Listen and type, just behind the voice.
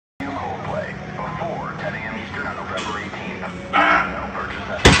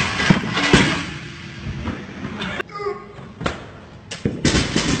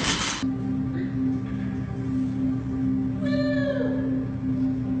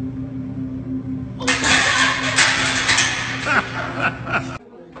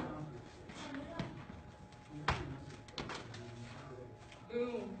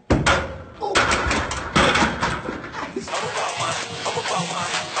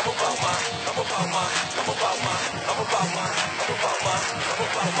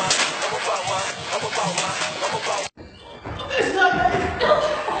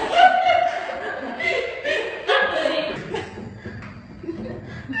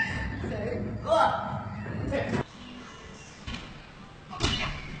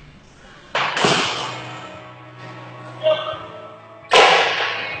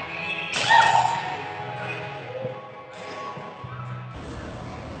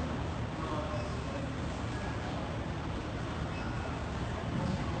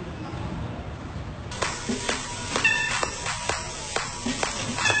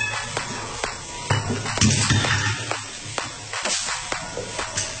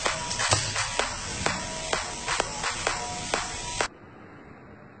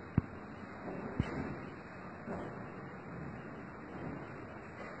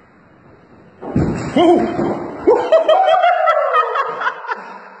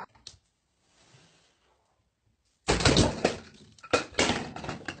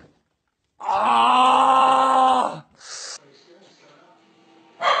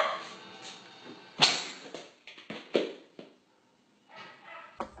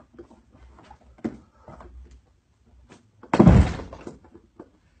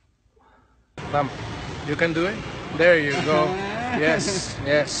Bam. You can do it. There you go. Yes,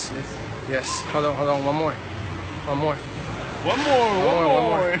 yes, yes. Hold on. One more. One more.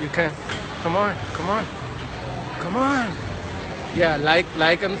 You can. Come on. Yeah, like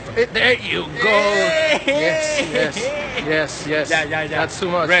and there you go. Yes. Yeah. That's too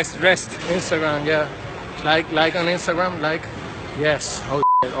much. Rest. Instagram, yeah. Like on Instagram, like. Yes. Oh,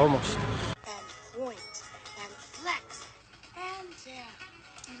 almost. And point and flex and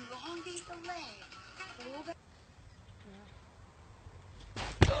elongate the leg. Pull back.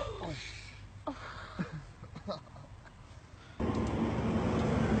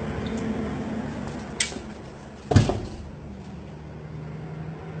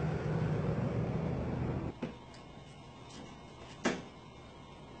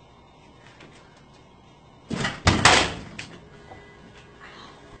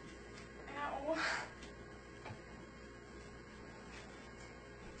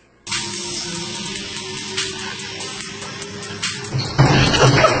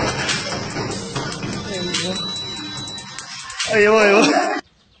 Ahí voy.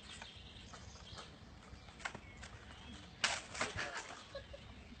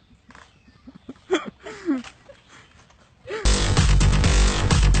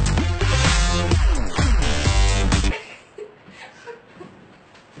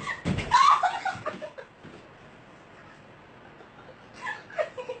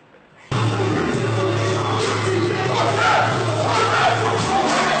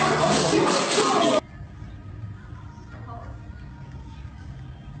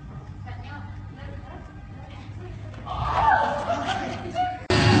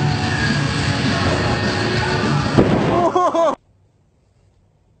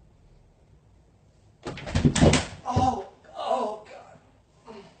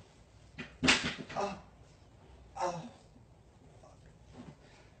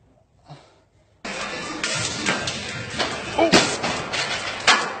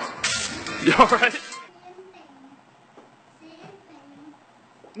 You alright?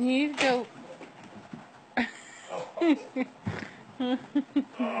 You need to go.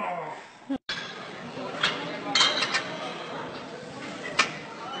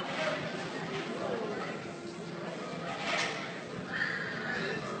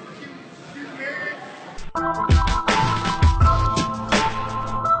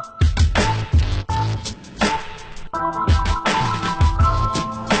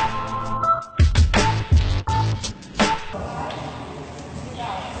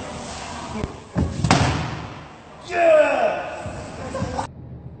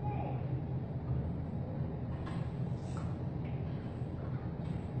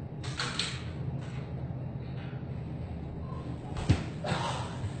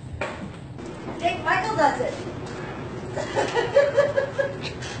 Jake, Michael does it.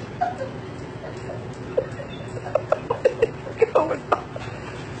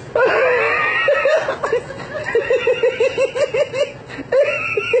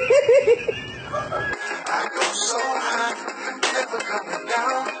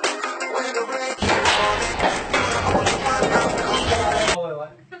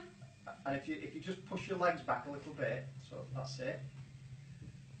 And if you just push your legs back a little bit, so that's it.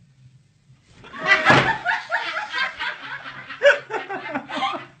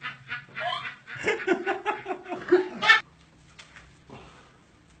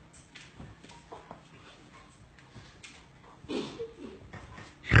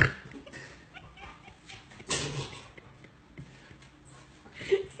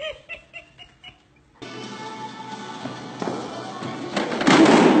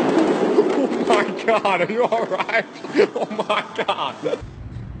 God, are you alright? Oh my God.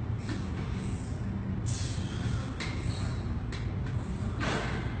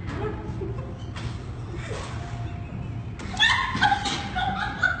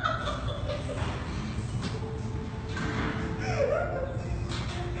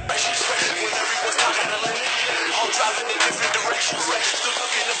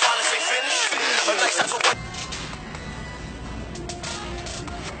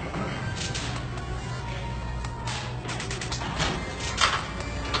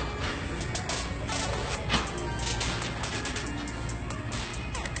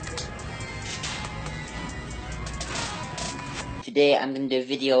 Today I'm going to do a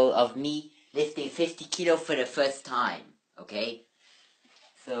video of me lifting 50 kilo for the first time, okay?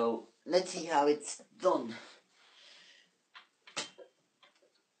 So, let's see how it's done.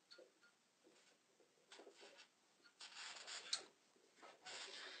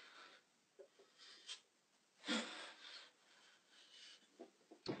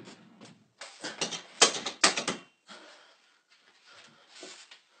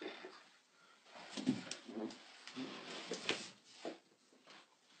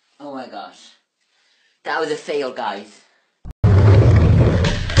 Oh my gosh. That was a fail, guys.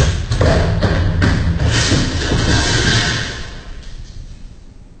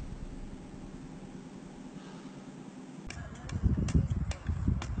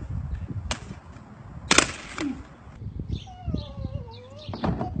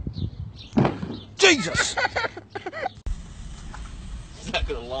 Jesus! It's not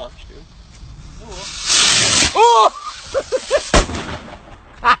gonna launch, dude. Oh!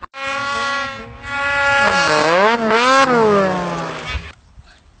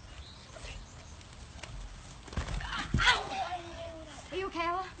 Are you okay,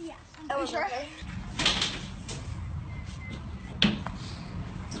 Ella? Yeah. Are you sure? Okay.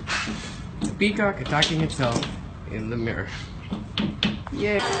 Peacock attacking itself in the mirror.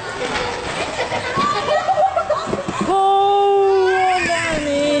 Yeah.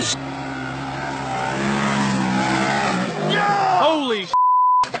 Holy sh**.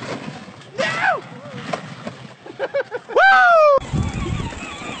 No! Woo!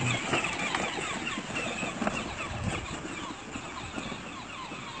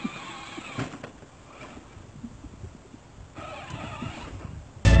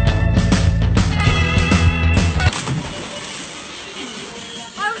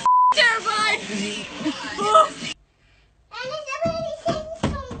 I'm terrified.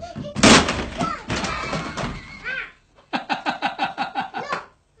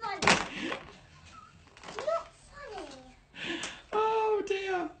 Oh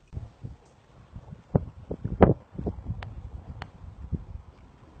dear.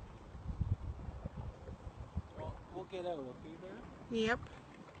 We'll get out, okay, there? Yep.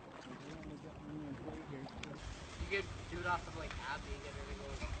 You get do it off of like Abby and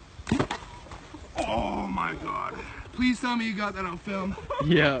everything. Oh my God. Please tell me you got that on film.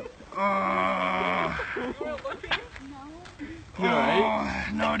 Yeah. You were looking? You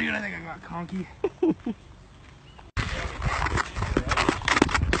alright? No, dude, I think I got conky.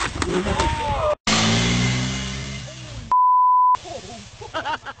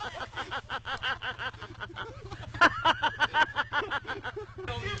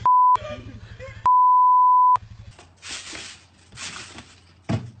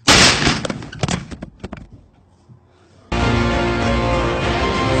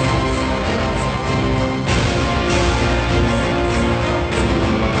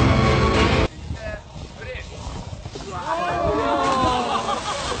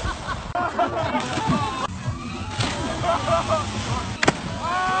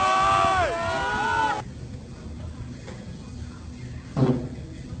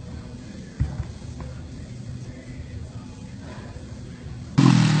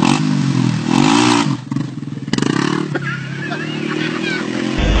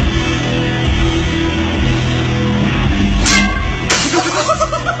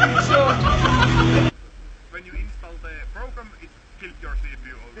 When you install the program, it killed your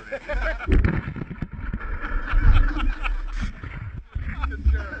CPU already.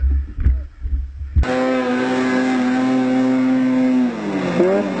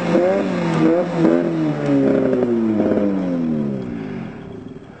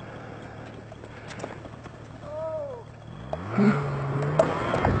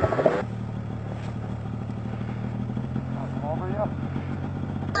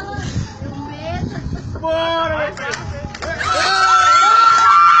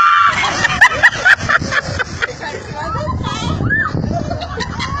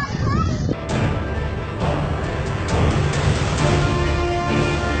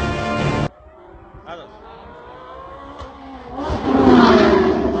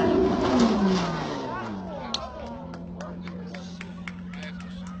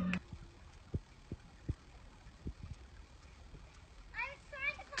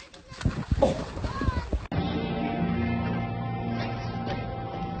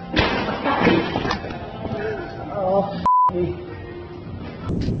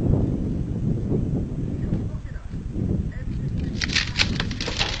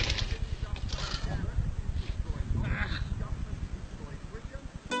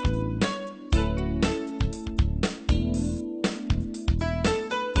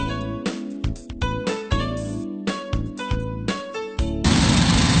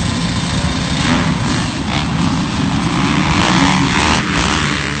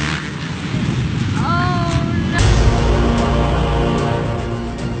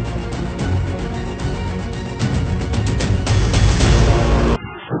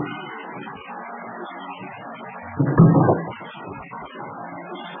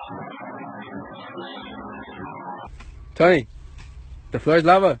 Tony, the floor is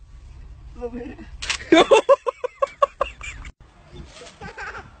lava.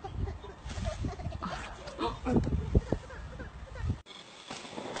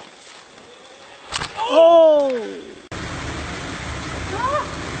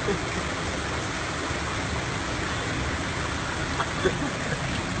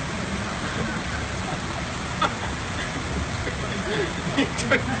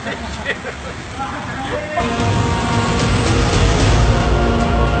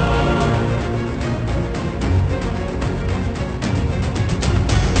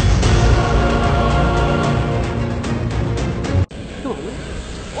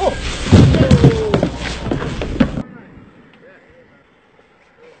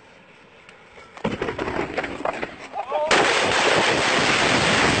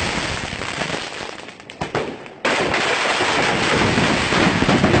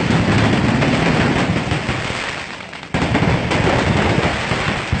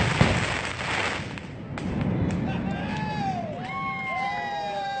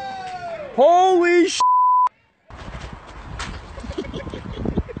 Holy sh!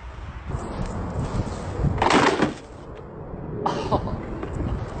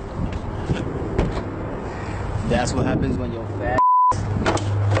 That's what happens when your fat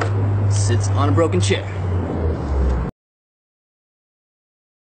sits on a broken chair.